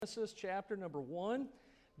Genesis chapter number 1.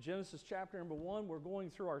 Genesis chapter number 1. We're going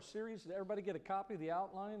through our series. Did everybody get a copy of the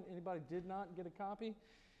outline? Anybody did not get a copy?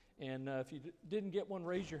 And if you didn't get one,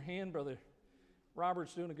 raise your hand. Brother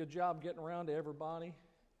Robert's doing a good job getting around to everybody.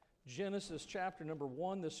 Genesis chapter number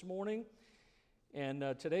 1 this morning. And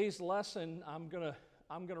today's lesson, I'm gonna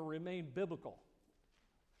remain biblical.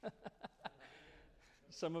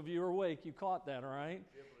 Some of you are awake. You caught that, all right?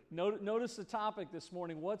 Notice the topic this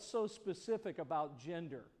morning. What's so specific about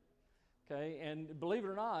gender? Okay, and believe it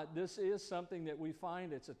or not, this is something that we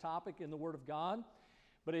find. It's a topic in the Word of God,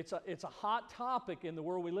 but it's a hot topic in the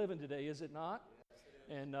world we live in today, is it not?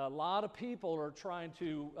 And a lot of people are trying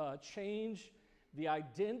to change the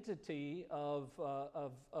identity of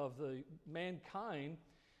the mankind.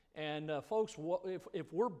 And folks,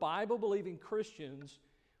 if we're Bible-believing Christians,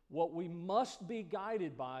 what we must be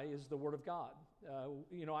guided by is the Word of God.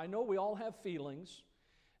 I know we all have feelings,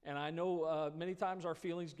 and I know many times our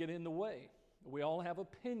feelings get in the way. We all have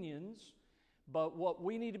opinions, but what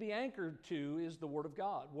we need to be anchored to is the Word of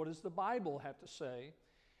God. What does the Bible have to say?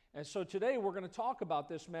 And so today we're going to talk about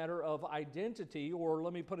this matter of identity, or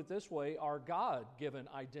let me put it this way, our God-given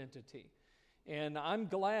identity. And I'm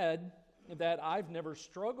glad that I've never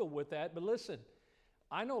struggled with that, but listen,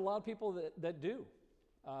 I know a lot of people that do.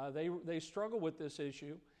 They struggle with this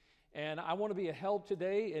issue, and I want to be a help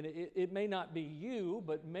today, and it may not be you,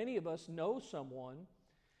 but many of us know someone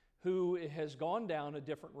who has gone down a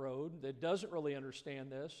different road that doesn't really understand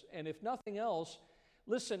this, and if nothing else,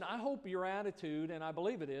 listen, I hope your attitude, and I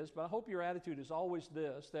believe it is, but I hope your attitude is always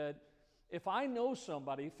this, that if I know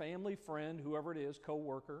somebody, family, friend, whoever it is,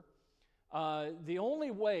 co-worker, the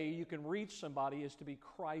only way you can reach somebody is to be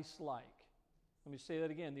Christ-like. Let me say that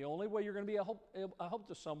again. The only way you're going to be a help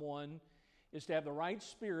to someone is to have the right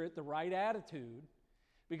spirit, the right attitude,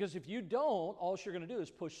 because if you don't, all you're going to do is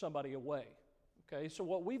push somebody away. Okay? So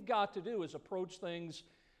what we've got to do is approach things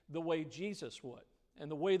the way Jesus would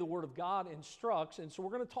and the way the Word of God instructs. And so we're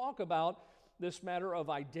going to talk about this matter of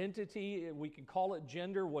identity. We can call it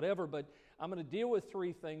gender, whatever, but I'm going to deal with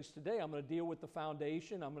three things today. I'm going to deal with the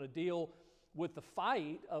foundation. I'm going to deal with the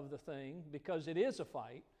fight of the thing, because it is a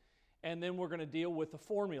fight. And then we're going to deal with the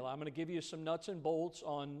formula. I'm going to give you some nuts and bolts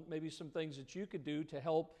on maybe some things that you could do to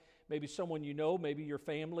help maybe someone you know, maybe your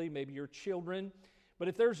family, maybe your children. But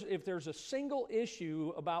if there's a single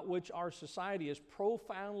issue about which our society is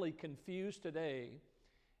profoundly confused today,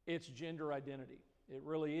 it's gender identity. It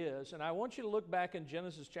really is. And I want you to look back in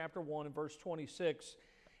Genesis chapter 1 and verse 26,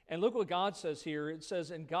 and look what God says here. It says,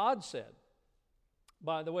 "And God said,"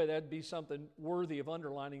 by the way, that'd be something worthy of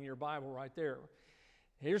underlining in your Bible right there.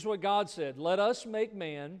 Here's what God said: "Let us make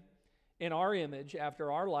man in our image,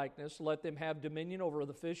 after our likeness. Let them have dominion over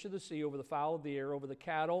the fish of the sea, over the fowl of the air, over the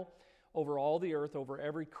cattle, over all the earth, over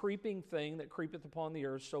every creeping thing that creepeth upon the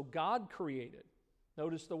earth." So God created.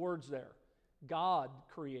 Notice the words there. God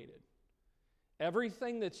created.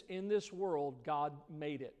 Everything that's in this world, God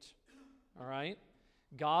made it. All right?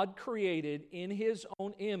 God created in His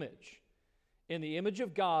own image. In the image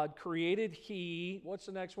of God created He, what's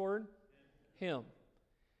the next word? Him.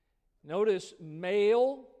 Notice,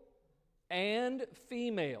 male and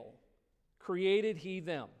female created He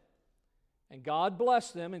them. And God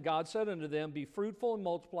blessed them, and God said unto them, "Be fruitful and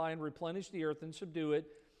multiply, and replenish the earth, and subdue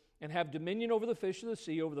it, and have dominion over the fish of the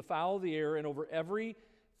sea, over the fowl of the air, and over every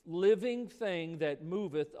living thing that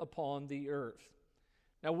moveth upon the earth."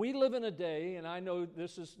 Now, we live in a day, and I know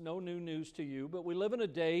this is no new news to you, but we live in a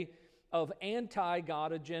day of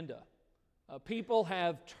anti-God agenda. People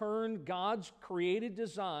have turned God's created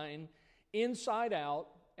design inside out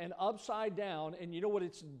and upside down, and you know what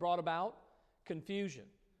it's brought about? Confusion,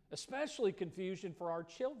 especially confusion for our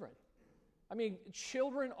children. I mean,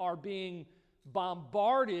 children are being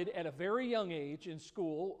bombarded at a very young age in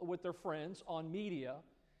school with their friends on media.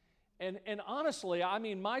 And honestly, I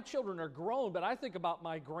mean, my children are grown, but I think about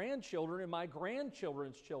my grandchildren and my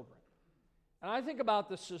grandchildren's children. And I think about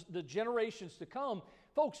the generations to come.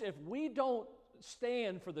 Folks, if we don't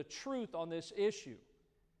stand for the truth on this issue,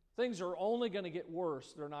 things are only going to get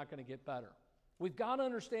worse. They're not going to get better. We've got to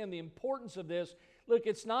understand the importance of this. Look,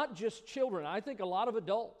 it's not just children. I think a lot of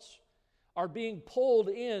adults are being pulled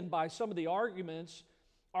in by some of the arguments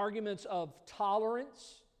of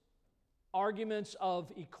tolerance, arguments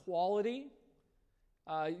of equality.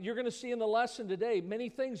 You're going to see in the lesson today many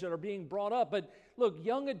things that are being brought up. But look,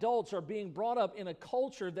 young adults are being brought up in a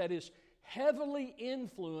culture that is heavily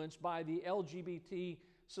influenced by the LGBT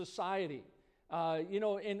society.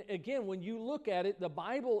 And again, when you look at it, the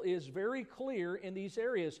Bible is very clear in these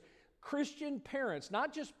areas. Christian parents,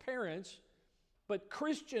 not just parents, but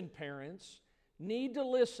Christian parents need to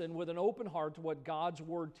listen with an open heart to what God's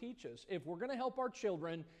Word teaches. If we're going to help our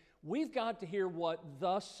children, we've got to hear what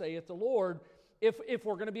thus saith the Lord. If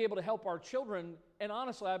we're going to be able to help our children, and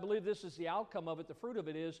honestly, I believe this is the outcome of it, the fruit of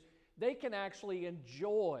it is, they can actually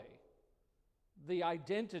enjoy the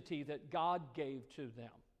identity that God gave to them.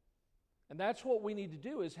 And that's what we need to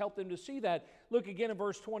do, is help them to see that. Look again in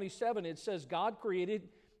verse 27, it says, God created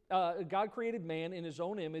man in His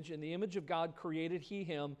own image. In the image of God created He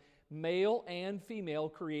him. Male and female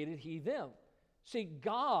created He them. See,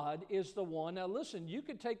 God is the one. Now listen, you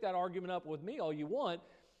can take that argument up with me all you want,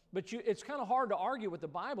 but it's kind of hard to argue with the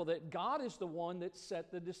Bible that God is the one that set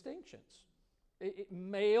the distinctions.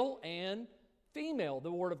 Male and female,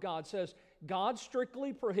 the Word of God says. God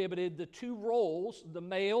strictly prohibited the two roles, the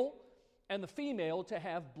male and the female, to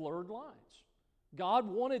have blurred lines. God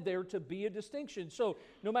wanted there to be a distinction. So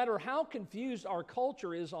no matter how confused our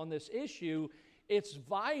culture is on this issue, it's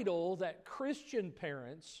vital that Christian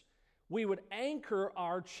parents, we would anchor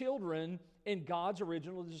our children in God's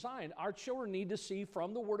original design. Our children need to see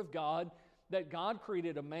from the Word of God that God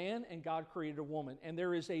created a man and God created a woman, and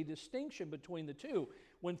there is a distinction between the two.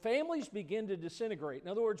 When families begin to disintegrate, in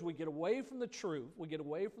other words, we get away from the truth, we get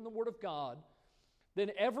away from the Word of God,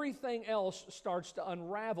 then everything else starts to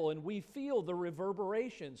unravel, and we feel the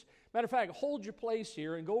reverberations. Matter of fact, hold your place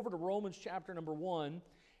here and go over to Romans chapter number 1,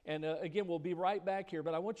 and again, we'll be right back here,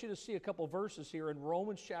 but I want you to see a couple verses here in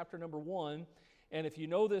Romans chapter number 1, and if you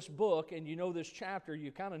know this book and you know this chapter,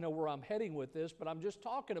 you kind of know where I'm heading with this, but I'm just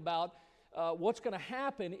talking about what's going to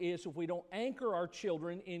happen is if we don't anchor our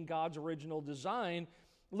children in God's original design.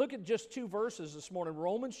 Look at just two verses this morning.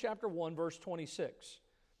 Romans chapter 1, verse 26.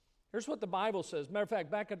 Here's what the Bible says. Matter of fact,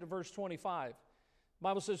 back up to verse 25. The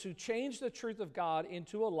Bible says, who changed the truth of God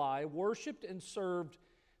into a lie, worshiped and served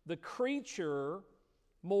the creature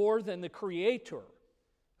more than the Creator,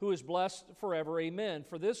 who is blessed forever. Amen.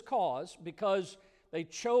 For this cause, because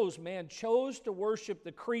man chose to worship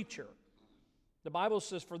the creature. The Bible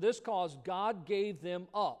says, for this cause God gave them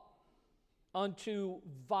up unto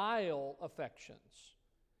vile affections.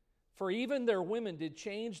 For even their women did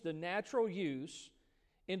change the natural use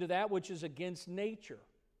into that which is against nature.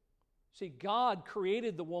 See, God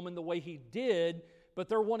created the woman the way He did, but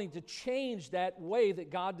they're wanting to change that way that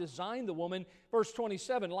God designed the woman. Verse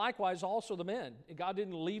 27, likewise also the men. God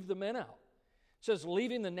didn't leave the men out. It says,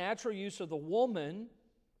 leaving the natural use of the woman,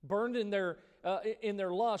 burned in their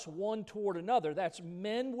lust one toward another. That's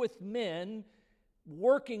men with men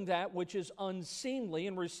working that which is unseemly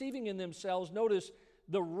and receiving in themselves, notice,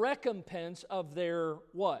 the recompense of their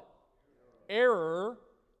what? Error,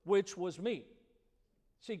 which was meat.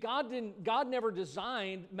 See, God never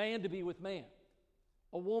designed man to be with man,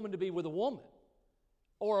 a woman to be with a woman,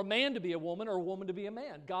 or a man to be a woman, or a woman to be a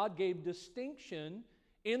man. God gave distinction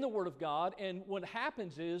in the Word of God, and what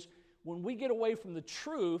happens is, when we get away from the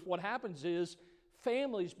truth, what happens is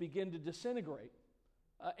families begin to disintegrate.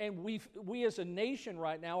 And we as a nation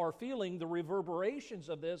right now are feeling the reverberations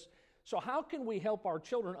of this. So how can we help our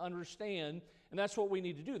children understand? And that's what we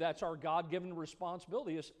need to do. That's our God-given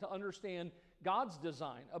responsibility, is to understand God's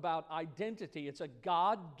design about identity. It's a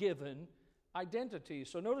God-given identity.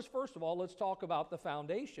 So notice, first of all, let's talk about the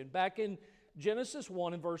foundation. Back in Genesis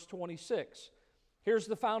 1 and verse 26, here's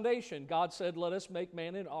the foundation. God said, let us make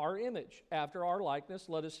man in our image, after our likeness.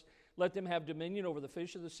 Let them have dominion over the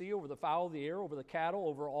fish of the sea, over the fowl of the air, over the cattle,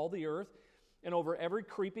 over all the earth, and over every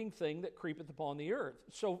creeping thing that creepeth upon the earth.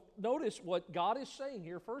 So notice what God is saying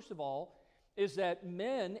here, first of all, is that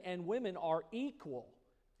men and women are equal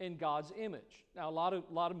in God's image. Now, a lot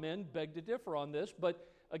of men beg to differ on this, but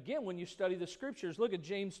again, when you study the Scriptures, look at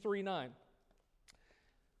James 3:9.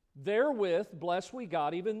 Therewith bless we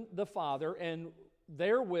God, even the Father, and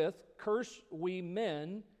therewith curse we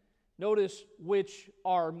men, notice, which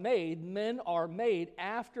are made, men are made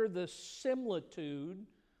after the similitude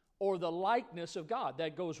or the likeness of God.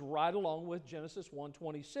 That goes right along with Genesis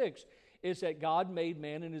 1:26, is that God made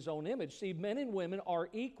man in His own image. See, men and women are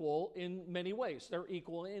equal in many ways. They're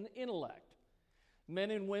equal in intellect.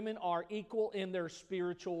 Men and women are equal in their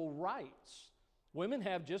spiritual rights. Women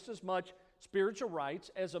have just as much spiritual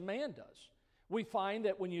rights as a man does. We find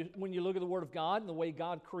that when you look at the Word of God and the way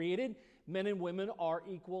God created, men and women are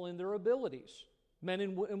equal in their abilities. Men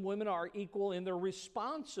and women are equal in their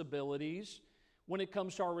responsibilities when it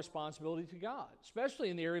comes to our responsibility to God, especially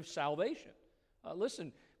in the area of salvation.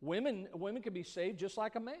 Listen, women can be saved just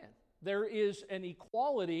like a man. There is an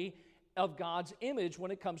equality of God's image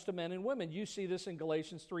when it comes to men and women. You see this in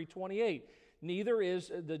Galatians 3:28. Neither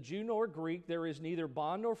is the Jew nor Greek, there is neither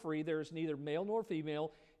bond nor free, there is neither male nor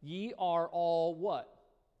female. Ye are all what?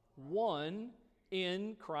 One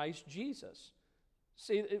in Christ Jesus.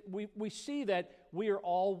 See, we see that we are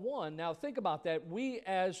all one. Now, think about that.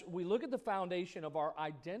 As we look at the foundation of our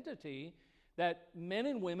identity, that men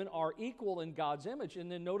and women are equal in God's image.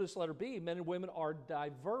 And then notice letter B, men and women are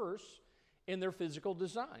diverse in their physical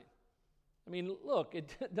design. I mean, look,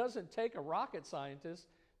 it doesn't take a rocket scientist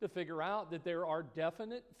to figure out that there are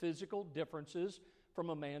definite physical differences from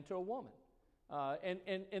a man to a woman.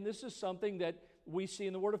 And this is something that we see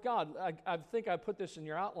in the Word of God. I think I put this in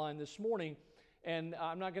your outline this morning, and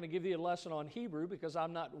I'm not going to give you a lesson on Hebrew because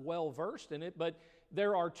I'm not well versed in it, but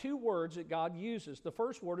there are two words that God uses. The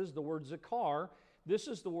first word is the word zakar. This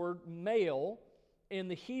is the word male in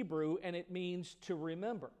the Hebrew, and it means to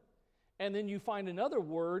remember. And then you find another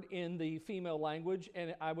word in the female language,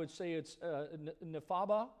 and I would say it's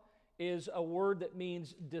nefaba, is a word that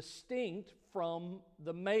means distinct from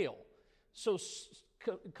the male. So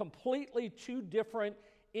completely two different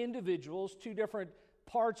individuals, two different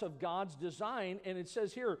parts of God's design. And it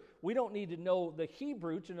says here, we don't need to know the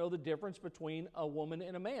Hebrew to know the difference between a woman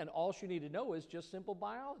and a man. All you need to know is just simple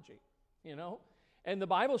biology, you know. And the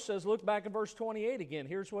Bible says, look back in verse 28 again.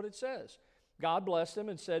 Here's what it says. God blessed them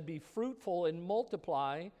and said, be fruitful and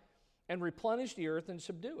multiply and replenish the earth and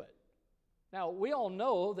subdue it. Now, we all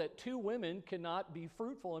know that two women cannot be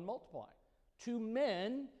fruitful and multiply. Two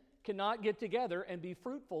men cannot get together and be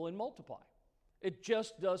fruitful and multiply. It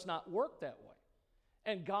just does not work that way.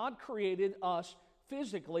 And God created us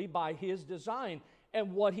physically by His design.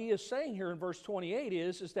 And what He is saying here in verse 28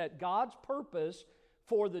 is that God's purpose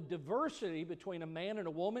for the diversity between a man and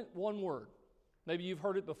a woman, one word. Maybe you've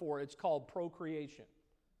heard it before. It's called procreation.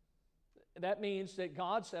 That means that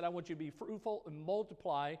God said, I want you to be fruitful and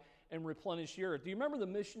multiply and replenish the earth. Do you remember the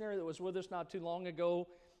missionary that was with us not too long ago?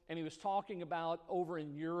 And he was talking about over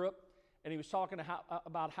in Europe, and he was talking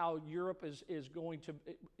about how Europe is going to,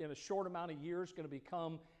 in a short amount of years, going to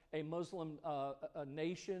become a Muslim a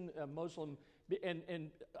nation, a Muslim. And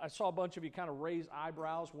I saw a bunch of you kind of raise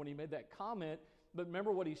eyebrows when he made that comment. But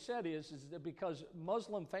remember what he said is that because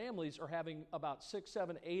Muslim families are having about 6,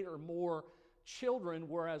 7, 8 or more children,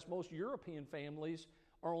 whereas most European families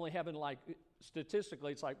are only having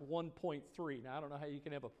statistically, it's like 1.3. Now, I don't know how you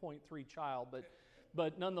can have a 0.3 child,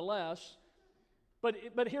 but nonetheless,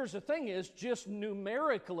 but here's the thing is, just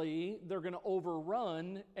numerically, they're going to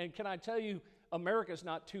overrun, and can I tell you, America's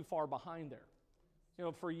not too far behind there. You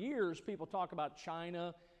know, for years, people talk about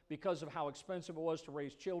China because of how expensive it was to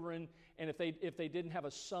raise children, and if they didn't have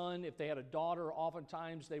a son, if they had a daughter,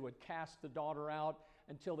 oftentimes they would cast the daughter out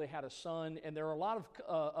until they had a son, and there are a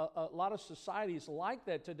lot of societies like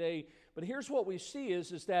that today. But here's what we see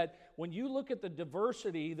is that when you look at the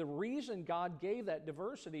diversity, the reason God gave that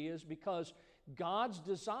diversity is because God's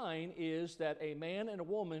design is that a man and a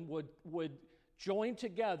woman would join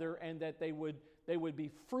together, and that they would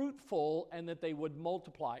be fruitful, and that they would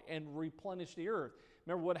multiply and replenish the earth.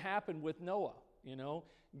 Remember what happened with Noah, you know?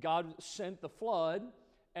 God sent the flood,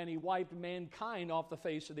 and He wiped mankind off the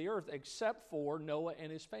face of the earth except for Noah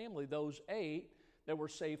and his family, those 8 that were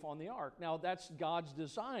safe on the ark. Now, that's God's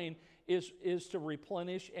design is to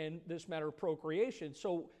replenish and this matter of procreation.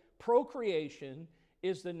 So procreation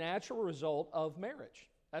is the natural result of marriage.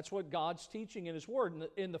 That's what God's teaching in His Word.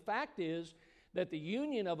 And the fact is that the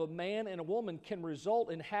union of a man and a woman can result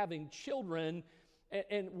in having children,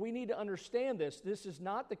 and we need to understand this. This is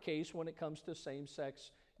not the case when it comes to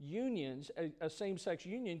same-sex unions. A same-sex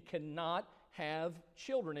union cannot have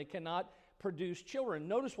children. It cannot produce children.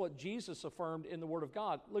 Notice what Jesus affirmed in the Word of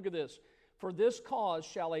God. Look at this. For this cause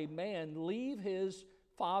shall a man leave his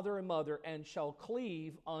father and mother and shall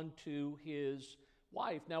cleave unto his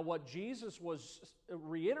wife. Now, what Jesus was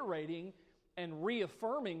reiterating and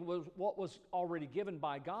reaffirming was what was already given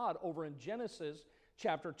by God over in Genesis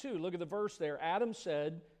chapter 2. Look at the verse there. Adam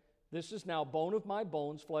said, this is now bone of my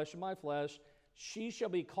bones, flesh of my flesh. She shall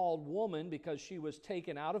be called woman because she was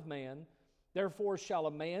taken out of man. Therefore shall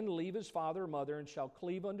a man leave his father and mother and shall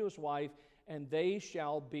cleave unto his wife, and they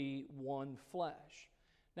shall be one flesh.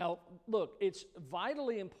 Now, look, it's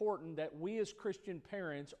vitally important that we as Christian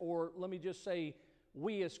parents, or let me just say,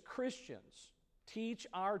 we as Christians, teach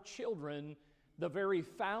our children the very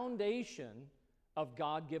foundation of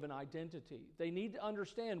God-given identity. They need to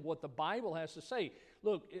understand what the Bible has to say.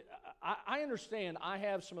 Look, I understand I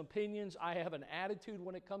have some opinions, I have an attitude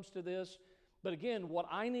when it comes to this, but again, what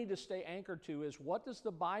I need to stay anchored to is, what does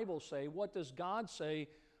the Bible say? What does God say?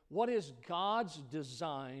 What is God's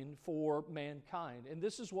design for mankind? And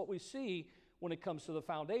this is what we see when it comes to the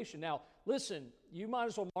foundation. Now, listen, you might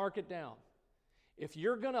as well mark it down. If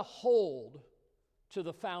you're going to hold to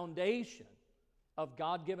the foundation of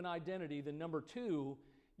God-given identity, then number 2,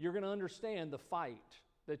 you're going to understand the fight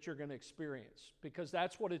that you're going to experience, because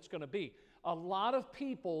that's what it's going to be. A lot of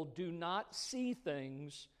people do not see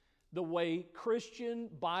things the way Christian,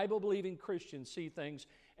 Bible-believing Christians see things,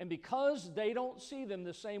 and because they don't see them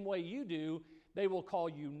the same way you do, they will call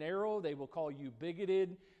you narrow, they will call you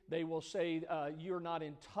bigoted, they will say you're not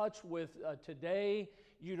in touch with today,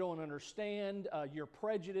 you don't understand, you're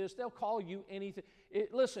prejudiced. They'll call you anything.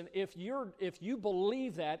 Listen, if you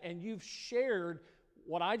believe that and you've shared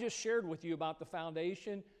what I just shared with you about the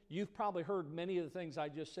foundation, you've probably heard many of the things I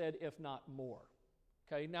just said, if not more.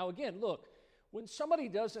 Okay, now again, look, when somebody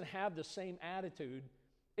doesn't have the same attitude,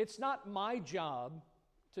 it's not my job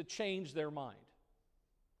to change their mind.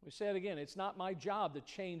 We say it again, it's not my job to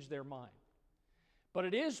change their mind. But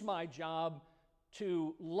it is my job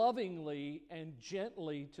to lovingly and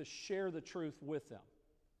gently to share the truth with them.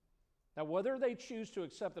 Now, whether they choose to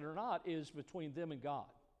accept it or not is between them and God.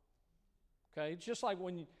 Okay, it's just like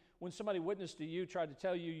when somebody witnessed to you, tried to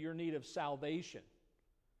tell you your need of salvation.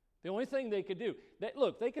 The only thing they could do,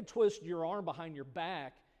 they could twist your arm behind your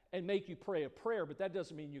back and make you pray a prayer, but that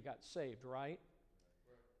doesn't mean you got saved, right?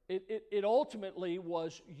 It ultimately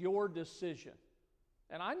was your decision.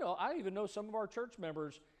 And I even know some of our church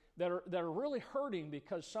members that are really hurting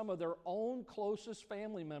because some of their own closest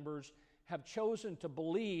family members have chosen to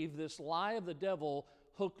believe this lie of the devil,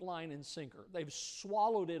 hook, line, and sinker. They've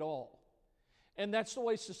swallowed it all. And that's the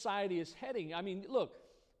way society is heading. I mean, look,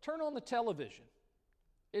 turn on the television.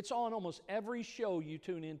 It's on almost every show you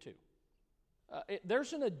tune into.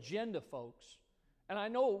 There's an agenda, folks. And I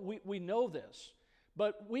know we know this.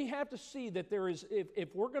 But we have to see that there is,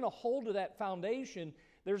 if we're going to hold to that foundation,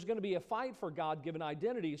 there's going to be a fight for God-given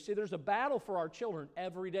identity. See, there's a battle for our children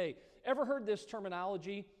every day. Ever heard this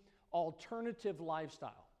terminology? Alternative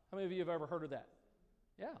lifestyle. How many of you have ever heard of that?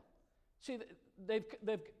 Yeah. See, they've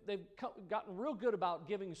gotten real good about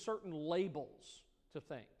giving certain labels to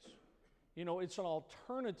things. You know, it's an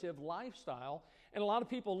alternative lifestyle, and a lot of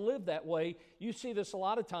people live that way. You see this a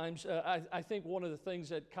lot of times. I think one of the things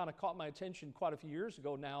that kind of caught my attention quite a few years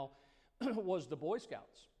ago now was the Boy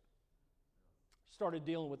Scouts. Started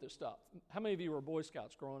dealing with this stuff. How many of you were Boy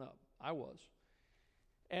Scouts growing up? I was.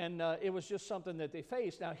 And it was just something that they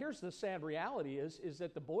faced. Now, here's the sad reality is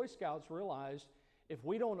that the Boy Scouts realized if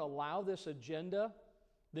we don't allow this agenda,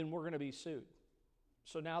 then we're going to be sued.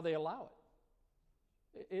 So now they allow it.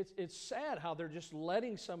 It's sad how they're just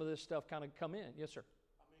letting some of this stuff kind of come in. Yes, sir.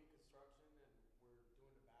 I'm in construction, and we're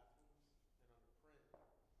doing the bathrooms, and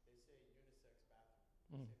on the print, they say unisex bathroom.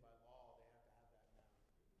 They say by law they have to have that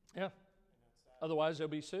now. Yeah. And that's sad. Otherwise,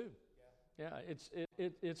 they'll be sued. Yeah. Yeah. It's an.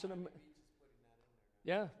 Beach is putting that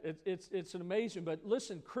in there now. Yeah. It's an amazing. But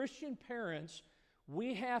listen, Christian parents,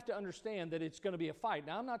 we have to understand that it's going to be a fight.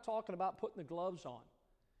 Now, I'm not talking about putting the gloves on,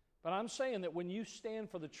 but I'm saying that when you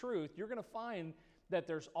stand for the truth, you're going to find that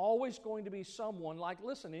there's always going to be someone, like,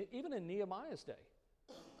 listen, even in Nehemiah's day,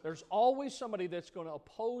 there's always somebody that's going to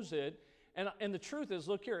oppose it. And the truth is,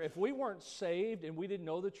 look here, if we weren't saved and we didn't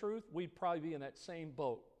know the truth, we'd probably be in that same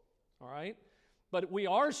boat, all right? But we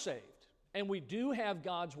are saved, and we do have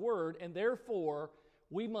God's word, and therefore,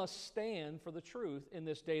 we must stand for the truth in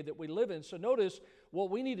this day that we live in. So notice, what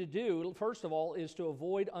we need to do, first of all, is to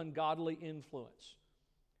avoid ungodly influence.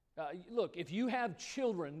 Look, if you have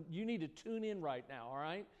children, you need to tune in right now, all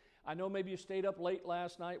right? I know maybe you stayed up late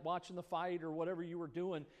last night watching the fight or whatever you were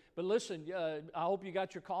doing, but listen, I hope you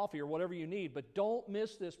got your coffee or whatever you need, but don't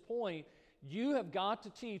miss this point. You have got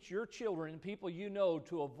to teach your children and people you know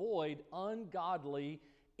to avoid ungodly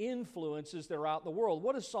influences that are out in the world.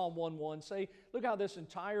 What does Psalm 1:1 say? Look how this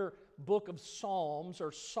entire book of Psalms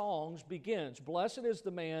or songs begins. Blessed is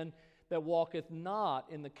the man that walketh not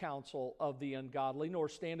in the counsel of the ungodly, nor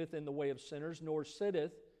standeth in the way of sinners, nor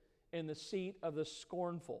sitteth in the seat of the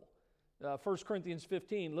scornful. 1 Corinthians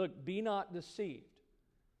 15, look, be not deceived.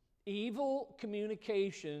 Evil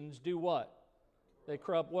communications do what? They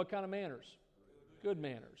corrupt what kind of manners? Good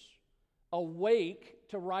manners. Awake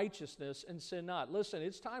to righteousness and sin not. Listen,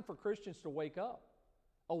 it's time for Christians to wake up.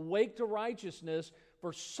 Awake to righteousness,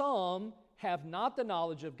 for some have not the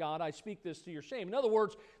knowledge of God. I speak this to your shame. In other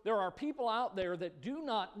words, there are people out there that do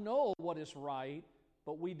not know what is right,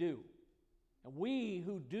 but we do. And we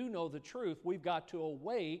who do know the truth, we've got to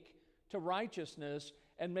awake to righteousness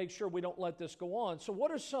and make sure we don't let this go on. So what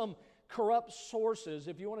are some corrupt sources?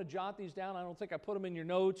 If you want to jot these down, I don't think I put them in your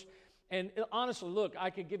notes. And honestly, look, I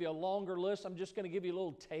could give you a longer list. I'm just going to give you a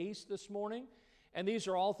little taste this morning. And these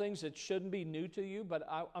are all things that shouldn't be new to you, but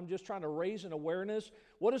I'm just trying to raise an awareness.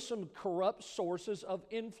 What are some corrupt sources of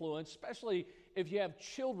influence, especially if you have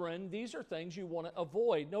children? These are things you want to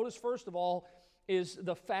avoid. Notice, first of all, is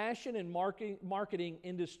the fashion and marketing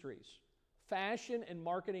industries. fashion and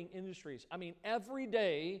marketing industries. I mean, every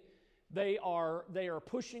day they are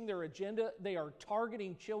pushing their agenda. They are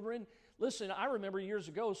targeting children. Listen, I remember years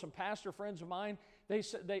ago, some pastor friends of mine,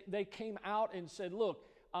 they came out and said, look,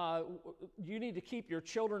 you need to keep your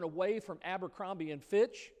children away from Abercrombie and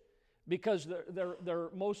Fitch because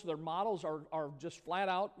most of their models are just flat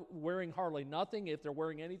out wearing hardly nothing, if they're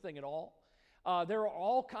wearing anything at all. There are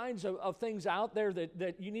all kinds of things out there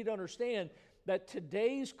that you need to understand that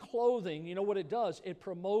today's clothing, you know what it does? It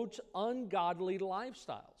promotes ungodly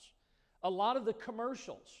lifestyles. A lot of the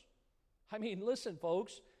commercials. I mean, listen,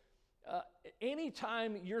 folks,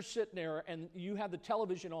 anytime you're sitting there and you have the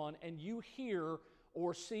television on and you hear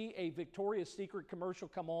or see a Victoria's Secret commercial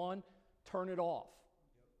come on, turn it off.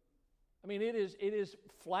 I mean, it is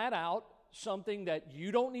flat out something that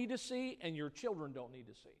you don't need to see and your children don't need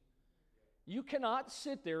to see. You cannot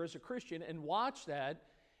sit there as a Christian and watch that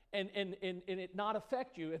and it not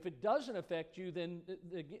affect you. If it doesn't affect you, then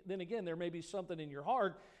again, there may be something in your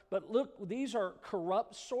heart. But look, these are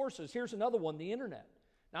corrupt sources. Here's another one, the internet.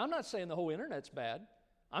 Now, I'm not saying the whole internet's bad.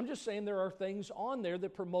 I'm just saying there are things on there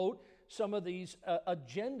that promote some of these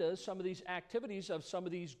agendas, some of these activities of some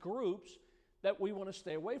of these groups that we want to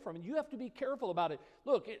stay away from. And you have to be careful about it.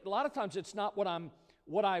 Look, a lot of times it's not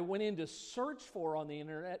what I went in to search for on the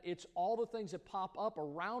internet. It's all the things that pop up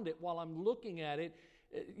around it while I'm looking at it.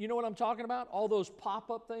 You know what I'm talking about? All those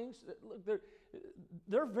pop-up things. Look,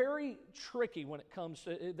 they're very tricky when it comes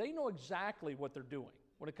to, they know exactly what they're doing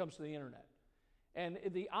when it comes to the internet. And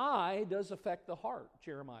the eye does affect the heart,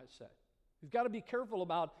 Jeremiah said. You've got to be careful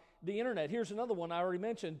about the internet. Here's another one I already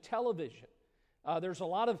mentioned, television. There's a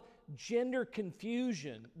lot of gender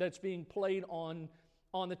confusion that's being played on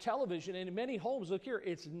the television. And in many homes, look here,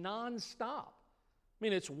 it's nonstop. I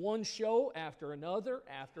mean, it's one show after another,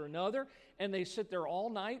 and they sit there all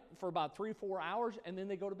night for about 3-4 hours, and then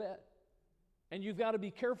they go to bed. And you've got to be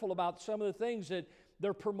careful about some of the things that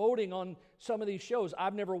they're promoting on some of these shows.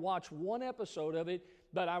 I've never watched one episode of it,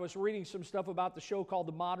 but I was reading some stuff about the show called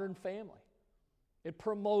The Modern Family. It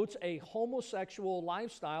promotes a homosexual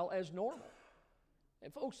lifestyle as normal.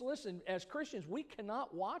 And folks, listen, as Christians, we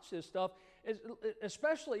cannot watch this stuff,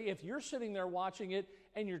 especially if you're sitting there watching it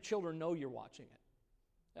and your children know you're watching it.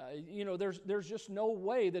 There's just no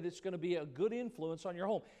way that it's going to be a good influence on your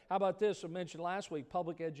home. How about this? I mentioned last week,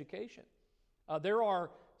 public education. There are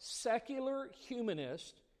secular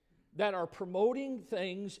humanists that are promoting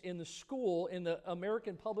things in the school, in the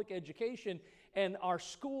American public education, and our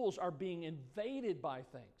schools are being invaded by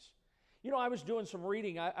things. You know, I was doing some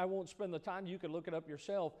reading. I won't spend the time. You can look it up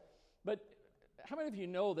yourself. But how many of you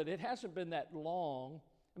know that it hasn't been that long?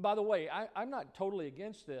 And by the way, I'm not totally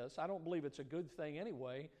against this. I don't believe it's a good thing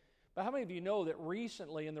anyway. But how many of you know that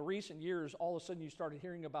recently, in the recent years, all of a sudden you started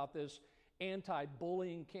hearing about this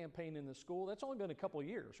anti-bullying campaign in the school? That's only been a couple of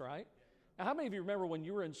years, right? Now, how many of you remember when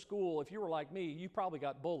you were in school, if you were like me, you probably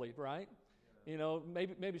got bullied, right? You know,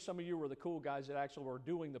 maybe some of you were the cool guys that actually were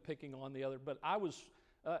doing the picking on the other. But I was,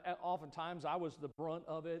 oftentimes, I was the brunt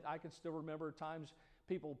of it. I can still remember times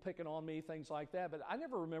people picking on me, things like that. But I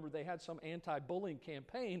never remember they had some anti-bullying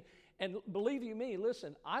campaign. And believe you me,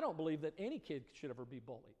 listen, I don't believe that any kid should ever be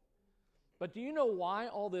bullied. But do you know why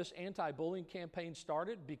all this anti-bullying campaign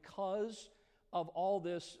started? Because of all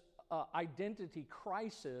this identity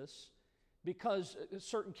crisis, because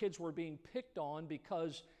certain kids were being picked on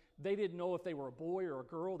because they didn't know if they were a boy or a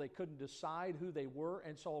girl. They couldn't decide who they were.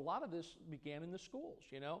 And so a lot of this began in the schools,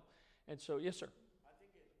 you know. And so, yes, sir. I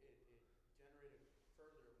think it generated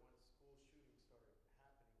further once school shootings started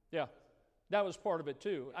happening. Yeah, that was part of it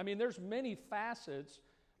too. I mean, there's many facets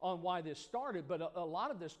on why this started, but a lot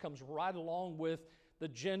of this comes right along with the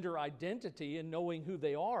gender identity and knowing who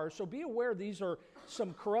they are. So be aware these are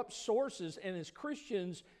some corrupt sources, and as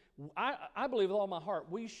Christians, I believe with all my heart,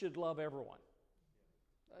 we should love everyone.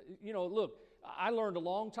 Look, I learned a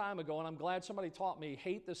long time ago, and I'm glad somebody taught me,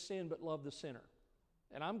 hate the sin but love the sinner.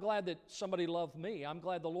 And I'm glad that somebody loved me. I'm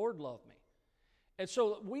glad the Lord loved me. And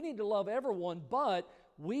so we need to love everyone, but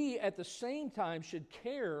we at the same time should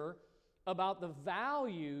care about the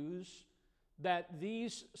values that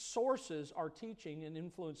these sources are teaching and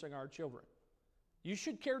influencing our children. You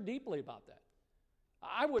should care deeply about that.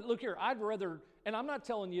 I'd rather, and I'm not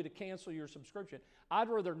telling you to cancel your subscription, I'd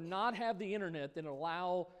rather not have the internet than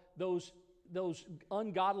allow those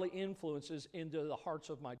ungodly influences into the hearts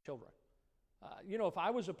of my children. If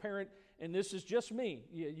I was a parent, and this is just me,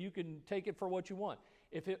 you can take it for what you want.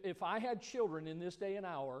 If I had children in this day and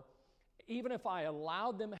hour, even if I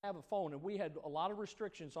allowed them to have a phone, and we had a lot of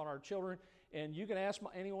restrictions on our children, and you can ask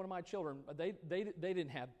any one of my children, they didn't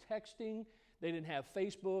have texting, They didn't have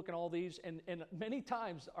Facebook and all these. And many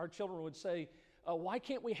times our children would say, why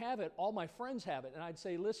can't we have it? All my friends have it. And I'd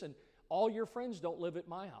say, listen, all your friends don't live at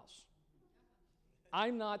my house.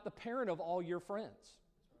 I'm not the parent of all your friends,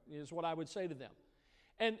 is what I would say to them.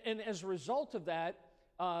 And as a result of that,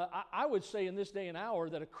 I would say in this day and hour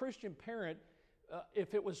that a Christian parent,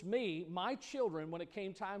 if it was me, my children, when it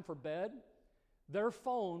came time for bed, their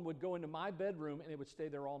phone would go into my bedroom and it would stay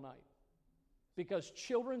there all night. Because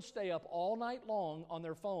children stay up all night long on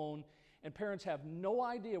their phone, and parents have no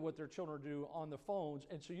idea what their children do on the phones,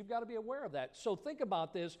 and so you've got to be aware of that. So think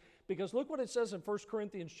about this, because look what it says in 1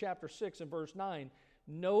 Corinthians chapter 6 and verse 9.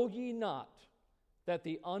 Know ye not that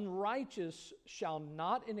the unrighteous shall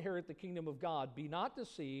not inherit the kingdom of God? Be not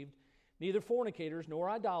deceived, neither fornicators, nor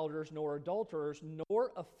idolaters, nor adulterers,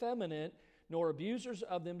 nor effeminate, nor abusers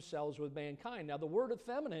of themselves with mankind. Now, the word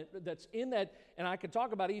effeminate that's in that, and I could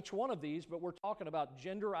talk about each one of these, but we're talking about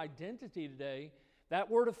gender identity today.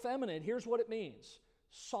 That word effeminate, here's what it means: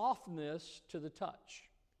 softness to the touch.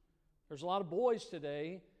 There's a lot of boys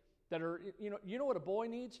today that are, you know what a boy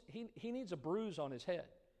needs? He needs a bruise on his head.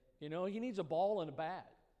 He needs a ball and a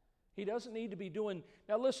bat. He doesn't need to be doing,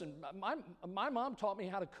 now listen, my mom taught me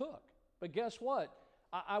how to cook, but guess what?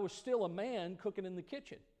 I was still a man cooking in the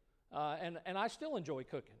kitchen. And I still enjoy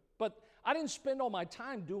cooking. But I didn't spend all my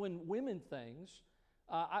time doing women things.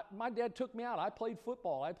 My dad took me out. I played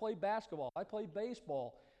football. I played basketball. I played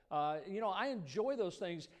baseball. I enjoy those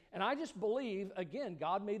things. And I just believe, again,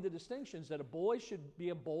 God made the distinctions that a boy should be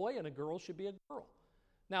a boy and a girl should be a girl.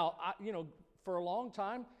 Now, for a long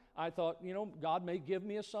time, I thought, God may give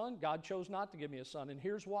me a son. God chose not to give me a son. And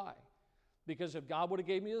here's why. Because if God would have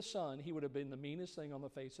gave me a son, he would have been the meanest thing on the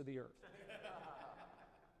face of the earth.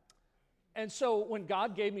 And so when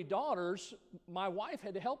God gave me daughters, my wife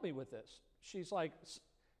had to help me with this. She's like,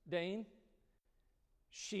 Dane,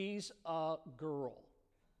 she's a girl.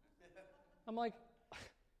 I'm like,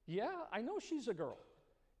 yeah, I know she's a girl.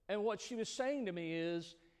 And what she was saying to me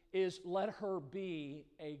is let her be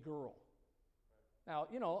a girl. Now,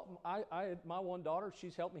 I had my one daughter,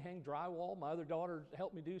 she's helped me hang drywall. My other daughter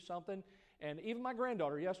helped me do something. And even my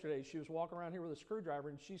granddaughter yesterday, she was walking around here with a screwdriver,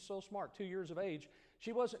 and she's so smart, 2 years of age.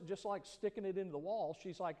 She wasn't just like sticking it into the wall.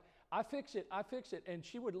 She's like, I fix it. And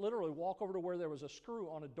she would literally walk over to where there was a screw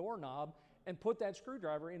on a doorknob and put that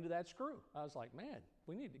screwdriver into that screw. I was like, man,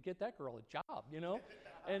 we need to get that girl a job,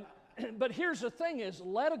 And but here's the thing is,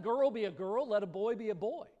 let a girl be a girl, let a boy be a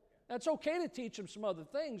boy. That's okay to teach them some other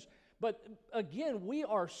things. But again, we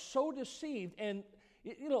are so deceived. And,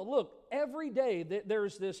 look, every day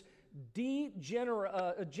there's this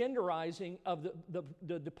genderizing of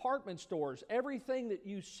the department stores. Everything that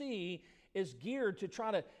you see is geared to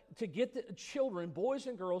try to get the children, boys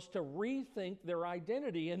and girls, to rethink their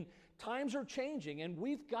identity. And times are changing, and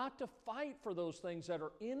we've got to fight for those things that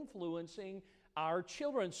are influencing our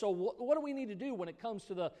children. So what do we need to do when it comes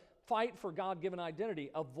to the fight for God-given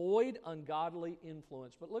identity? Avoid ungodly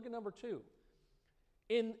influence. But look at number 2.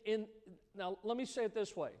 Now, let me say it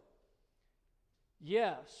this way.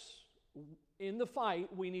 Yes, in the fight,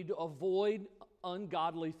 we need to avoid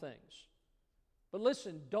ungodly things. But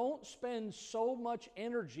listen, don't spend so much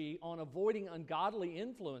energy on avoiding ungodly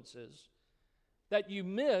influences that you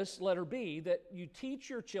miss, letter B, that you teach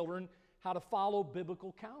your children how to follow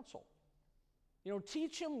biblical counsel.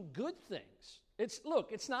 Teach them good things.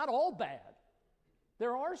 It's not all bad.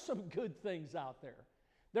 There are some good things out there.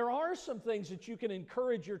 There are some things that you can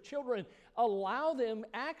encourage your children. Allow them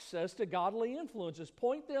access to godly influences.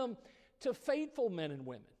 Point them to faithful men and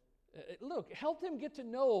women. Help them get to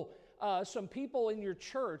know some people in your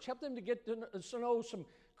church. Help them to get to know some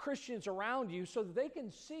Christians around you so that they can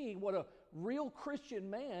see what a real Christian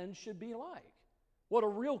man should be like, what a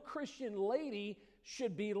real Christian lady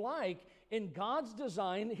should be like. In God's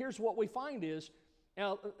design, here's what we find is,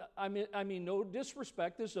 now, I mean, no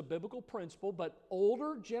disrespect, this is a biblical principle, but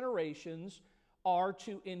older generations are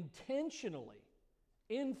to intentionally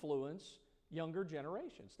influence younger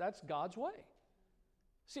generations. That's God's way.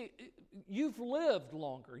 See, you've lived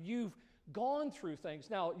longer. You've gone through things.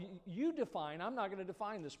 Now, you define, I'm not going to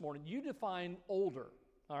define this morning, you define older,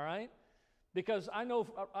 all right? Because I know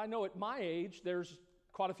at my age, there's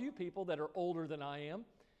quite a few people that are older than I am.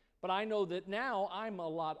 But I know that now I'm a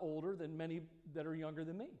lot older than many that are younger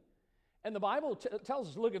than me. And the Bible tells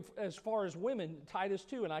us, look, as far as women, Titus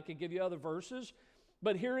 2, and I could give you other verses,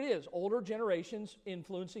 but here it is, older generations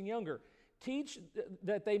influencing younger. Teach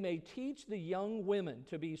that they may teach the young women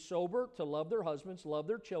to be sober, to love their husbands, love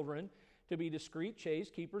their children, to be discreet,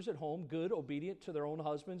 chaste, keepers at home, good, obedient to their own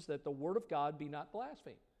husbands, that the word of God be not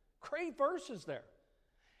blasphemed. Great verses there.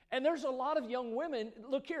 And there's a lot of young women,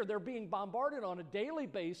 look here, they're being bombarded on a daily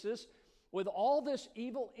basis with all this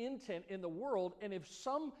evil intent in the world. And if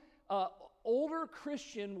some older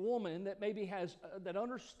Christian woman that maybe has, that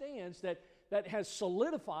understands that has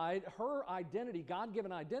solidified her identity,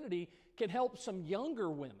 God-given identity, can help some younger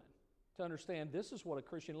women to understand this is what a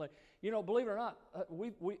Christian life. You know, believe it or not,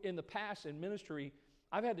 we in the past in ministry,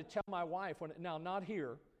 I've had to tell my wife, now not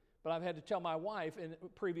here, but I've had to tell my wife in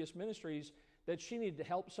previous ministries that she needed to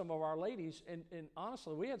help some of our ladies. And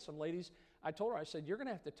honestly, we had some ladies, I told her, I said, you're going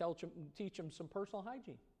to have to teach them some personal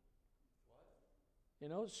hygiene. What? You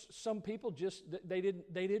know, some people just, they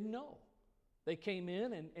didn't know. They came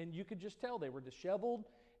in and you could just tell they were disheveled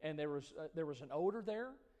and there was an odor there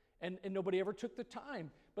and nobody ever took the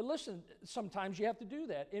time. But listen, sometimes you have to do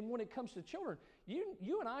that. And when it comes to children,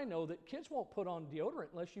 you and I know that kids won't put on deodorant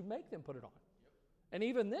unless you make them put it on. Yep. And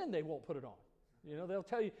even then they won't put it on. You know, they'll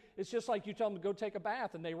tell you, it's just like you tell them to go take a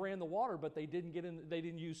bath and they ran the water, but they didn't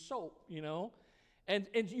use soap, you know. And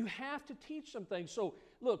you have to teach some things. So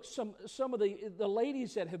look, some of the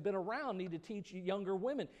ladies that have been around need to teach younger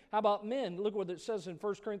women. How about men? Look what it says in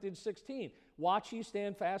 1 Corinthians 16. Watch ye,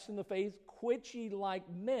 stand fast in the faith, quit ye like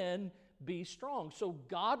men, be strong. So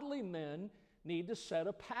godly men need to set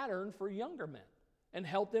a pattern for younger men and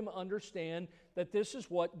help them understand that this is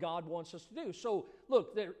what God wants us to do. So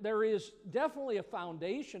look, there is definitely a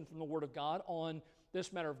foundation from the Word of God on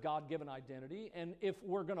this matter of God-given identity. And if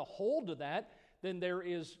we're going to hold to that, then there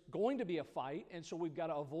is going to be a fight, and so we've got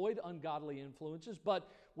to avoid ungodly influences, but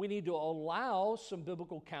we need to allow some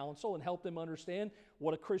biblical counsel and help them understand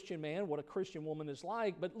what a Christian man, what a Christian woman is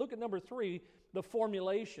like. But look at number 3, the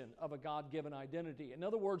formulation of a God-given identity. In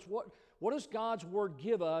other words, what does God's Word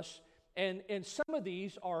give us? And some of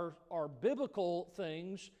these are biblical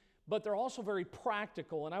things, but they're also very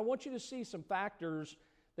practical, and I want you to see some factors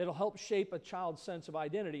that'll help shape a child's sense of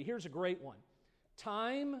identity. Here's a great one.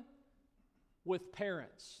 Time with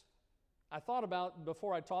parents. I thought about,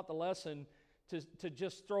 before I taught the lesson, to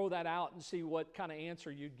just throw that out and see what kind of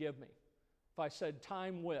answer you'd give me if I said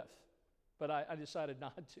time with, but I decided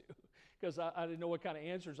not to because I didn't know what kind of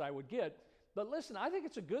answers I would get. But listen, I think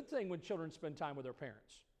it's a good thing when children spend time with their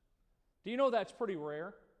parents. Do you know that's pretty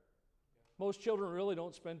rare? Most children really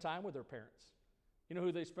don't spend time with their parents. You know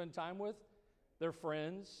who they spend time with? Their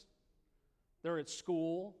friends. They're at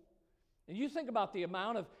school. And you think about the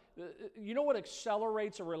amount of, you know what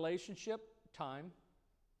accelerates a relationship? Time.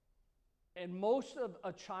 And most of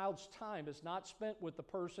a child's time is not spent with the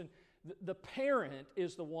person. The parent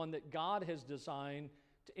is the one that God has designed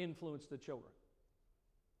to influence the children.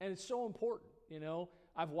 And it's so important, you know.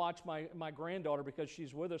 I've watched my granddaughter, because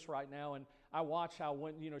she's with us right now, and I watch how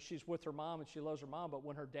when, you know, she's with her mom and she loves her mom, but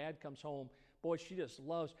when her dad comes home, boy, she just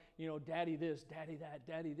loves, you know, daddy this, daddy that,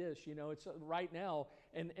 daddy this, you know. It's right now,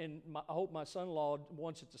 and I hope my son-in-law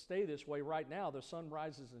wants it to stay this way. Right now, the sun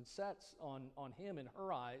rises and sets on him in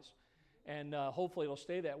her eyes, and hopefully it'll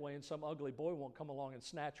stay that way, and some ugly boy won't come along and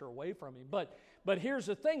snatch her away from him. But here's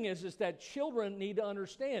the thing is that children need to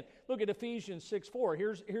understand. Look at Ephesians 6:4.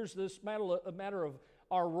 Here's this matter of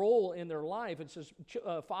our role in their life. It says,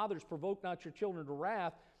 fathers, provoke not your children to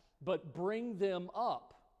wrath, but bring them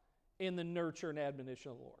up in the nurture and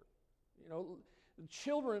admonition of the Lord. You know,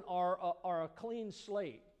 children are a clean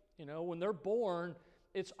slate. You know, when they're born,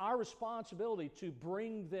 it's our responsibility to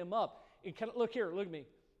bring them up. Look here, look at me.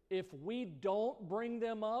 If we don't bring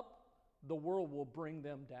them up, the world will bring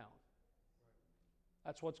them down.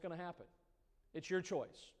 That's what's going to happen. It's your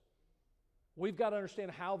choice. We've got to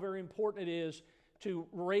understand how very important it is to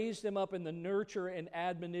raise them up in the nurture and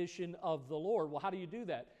admonition of the Lord. Well, how do you do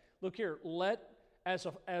that? Look here, as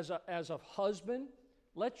a husband,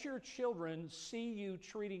 let your children see you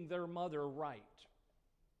treating their mother right.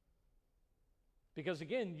 Because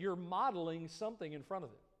again, you're modeling something in front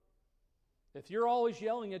of them. If you're always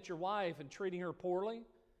yelling at your wife and treating her poorly,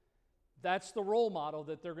 that's the role model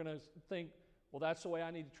that they're going to think, well, that's the way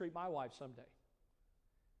I need to treat my wife someday.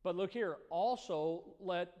 But look here, also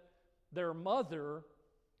let their mother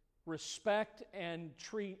respect and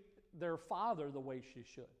treat their father the way she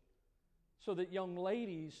should. So that young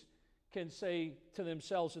ladies can say to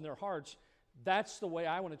themselves in their hearts, that's the way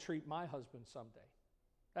I want to treat my husband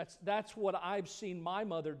someday. That's what I've seen my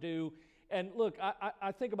mother do. And look,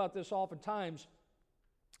 I think about this oftentimes,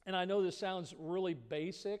 and I know this sounds really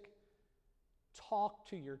basic. Talk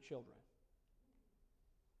to your children.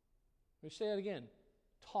 Let me say it again.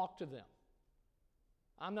 Talk to them.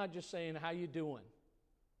 I'm not just saying, how you doing?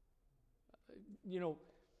 You know,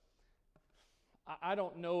 I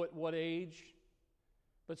don't know at what age,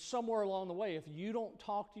 but somewhere along the way, if you don't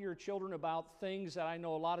talk to your children about things that I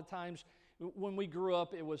know a lot of times When we grew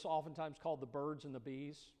up, it was oftentimes called the birds and the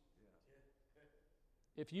bees.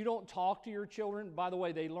 If you don't talk to your children, by the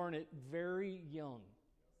way, they learn it very young.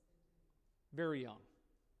 Very young.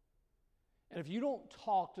 And if you don't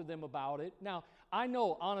talk to them about it, now, I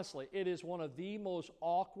know, honestly, it is one of the most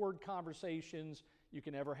awkward conversations you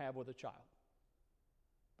can ever have with a child.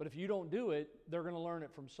 But if you don't do it, they're going to learn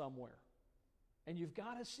it from somewhere. And you've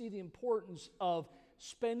got to see the importance of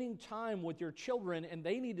spending time with your children, and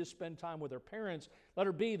they need to spend time with their parents.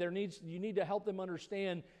 Letter B, you need to help them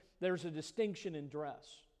understand there's a distinction in dress.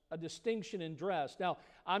 A distinction in dress. Now,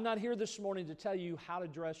 I'm not here this morning to tell you how to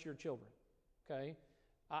dress your children, okay?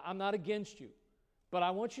 I'm not against you. But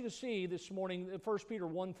I want you to see this morning, 1 Peter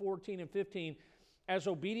 1:14 and 15, as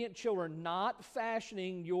obedient children, not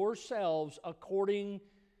fashioning yourselves according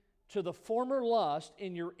to the former lust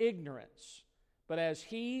in your ignorance, but as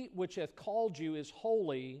he which hath called you is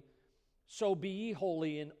holy, so be ye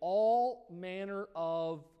holy in all manner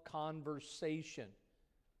of conversation.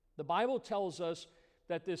 The Bible tells us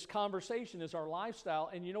that this conversation is our lifestyle,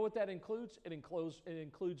 and you know what that includes? It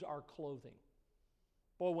includes our clothing.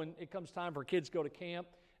 Boy, when it comes time for kids to go to camp,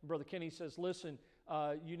 and Brother Kenny says, listen,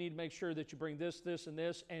 you need to make sure that you bring this, this, and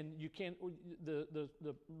this, and you can't, the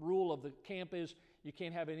rule of the camp is you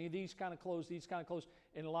can't have any of these kind of clothes,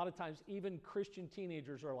 and a lot of times even Christian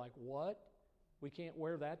teenagers are like, what? We can't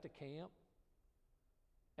wear that to camp?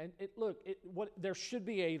 And there should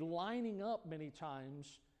be a lining up many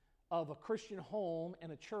times of a Christian home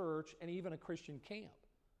and a church and even a Christian camp.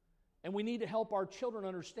 And we need to help our children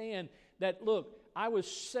understand that, look, I was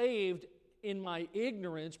saved in my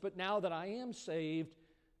ignorance, but now that I am saved,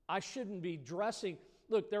 I shouldn't be dressing.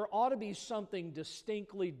 Look, there ought to be something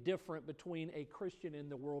distinctly different between a Christian and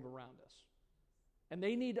the world around us. And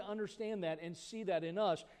they need to understand that and see that in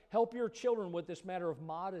us. Help your children with this matter of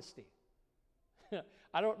modesty.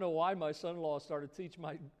 I don't know why my son-in-law started to teach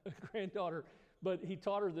my granddaughter, but he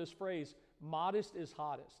taught her this phrase, modest is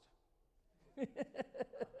hottest.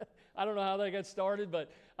 I don't know how that got started, but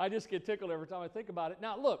I just get tickled every time I think about it.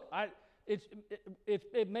 Now, look,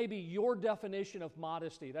 it may be your definition of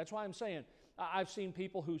modesty. That's why I'm saying I've seen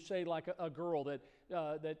people who say, like a girl,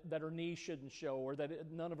 that her knees shouldn't show, or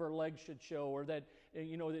that none of her legs should show, or that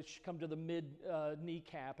that she come to the mid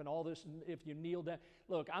kneecap and all this. And if you kneel down,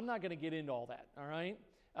 look, I'm not going to get into all that. All right,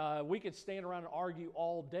 we could stand around and argue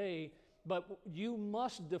all day. But you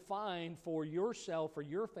must define for yourself, for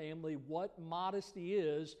your family, what modesty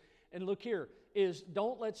is. And look here,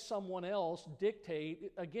 don't let someone else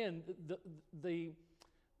dictate. Again, the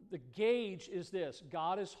gauge is this: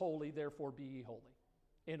 God is holy, therefore be ye holy.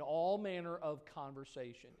 In all manner of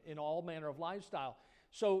conversation, in all manner of lifestyle.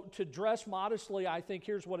 So to dress modestly, I think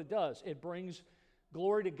here's what it does. It brings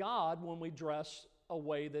glory to God when we dress a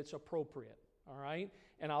way that's appropriate. All right?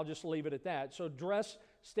 And I'll just leave it at that. So dress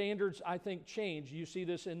standards, I think, change. You see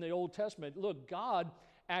this in the Old Testament. Look, God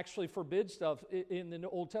actually forbids stuff in the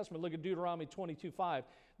Old Testament. Look at Deuteronomy 22:5.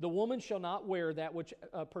 The woman shall not wear that which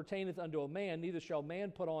pertaineth unto a man, neither shall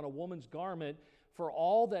man put on a woman's garment, for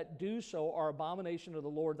all that do so are abomination to the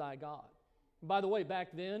Lord thy God. And by the way, back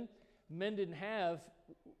then, men didn't have,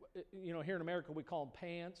 here in America we call them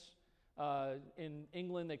pants. In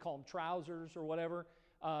England they call them trousers or whatever.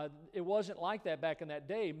 It wasn't like that back in that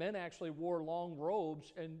day. Men actually wore long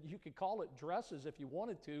robes, and you could call it dresses if you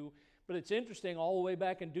wanted to. But it's interesting, all the way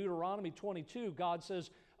back in Deuteronomy 22, God says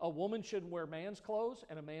a woman shouldn't wear man's clothes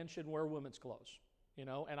and a man shouldn't wear women's clothes. And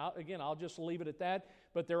I'll just leave it at that.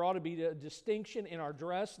 But there ought to be a distinction in our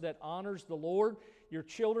dress that honors the Lord. Your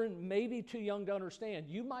children may be too young to understand.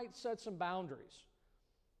 You might set some boundaries.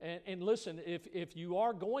 And listen, if you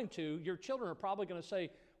are going to, your children are probably going to say,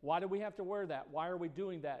 why do we have to wear that? Why are we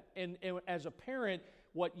doing that? And as a parent,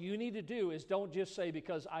 what you need to do is don't just say,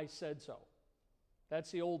 because I said so. That's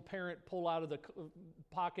the old parent pull out of the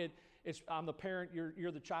pocket. I'm the parent,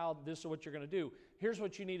 you're the child, this is what you're going to do. Here's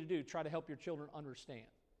what you need to do. Try to help your children understand.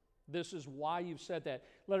 This is why you've said that.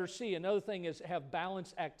 Letter C, another thing is have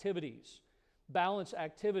balanced activities. Balanced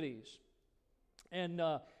activities. And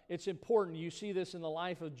it's important. You see this in the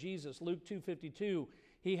life of Jesus. Luke 2:52.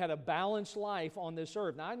 He had a balanced life on this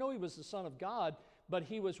earth. Now, I know he was the Son of God, but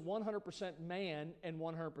he was 100% man and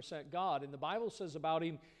 100% God. And the Bible says about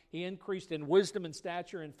him, he increased in wisdom and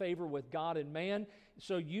stature and favor with God and man.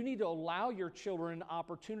 So you need to allow your children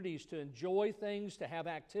opportunities to enjoy things, to have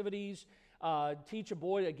activities. Teach a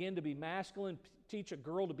boy, again, to be masculine. Teach a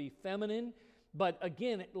girl to be feminine. But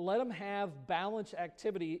again, let them have balanced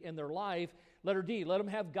activity in their life. Letter D, let them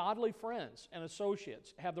have godly friends and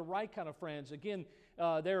associates. Have the right kind of friends. Again,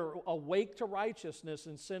 they're awake to righteousness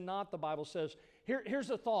and sin not, the Bible says. Here's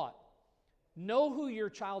a thought. Know who your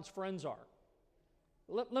child's friends are.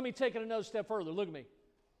 Let me take it another step further. Look at me.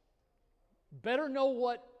 Better know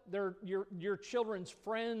what your children's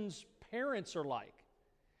friends' parents are like.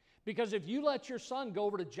 Because if you let your son go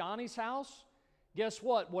over to Johnny's house, guess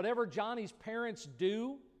what? Whatever Johnny's parents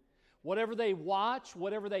do, whatever they watch,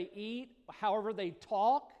 whatever they eat, however they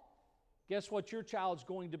talk, guess what your child's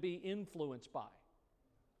going to be influenced by?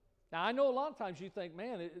 Now, I know a lot of times you think,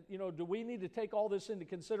 man, do we need to take all this into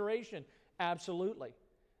consideration? Absolutely.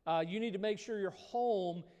 You need to make sure your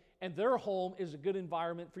home and their home is a good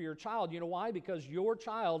environment for your child. You know why? Because your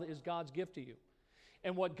child is God's gift to you.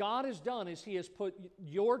 And what God has done is He has put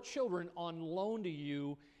your children on loan to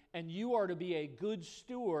you, and you are to be a good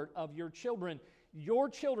steward of your children. Your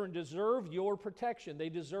children deserve your protection. They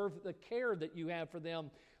deserve the care that you have for them.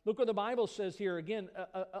 Look what the Bible says here. Again,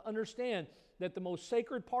 understand that the most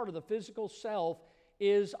sacred part of the physical self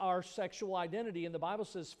is our sexual identity. And the Bible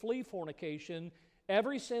says, flee fornication.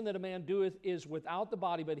 Every sin that a man doeth is without the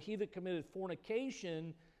body, but he that committeth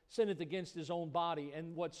fornication sinneth against his own body.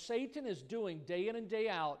 And what Satan is doing day in and day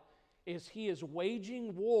out is he is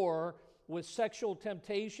waging war with sexual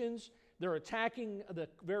temptations. They're attacking the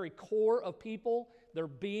very core of people, their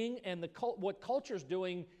being, and what culture's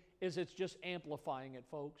doing is it's just amplifying it,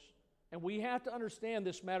 folks. And we have to understand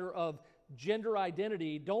this matter of gender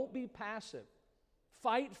identity. Don't be passive.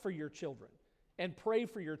 Fight for your children and pray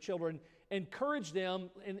for your children. Encourage them,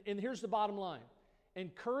 and here's the bottom line.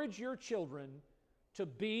 Encourage your children to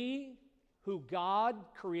be who God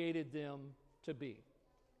created them to be.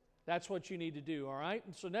 That's what you need to do, all right?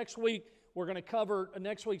 And so next week, we're going to cover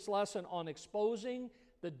next week's lesson on exposing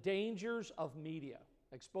the dangers of media.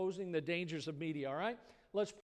 Exposing the dangers of media, all right? Let's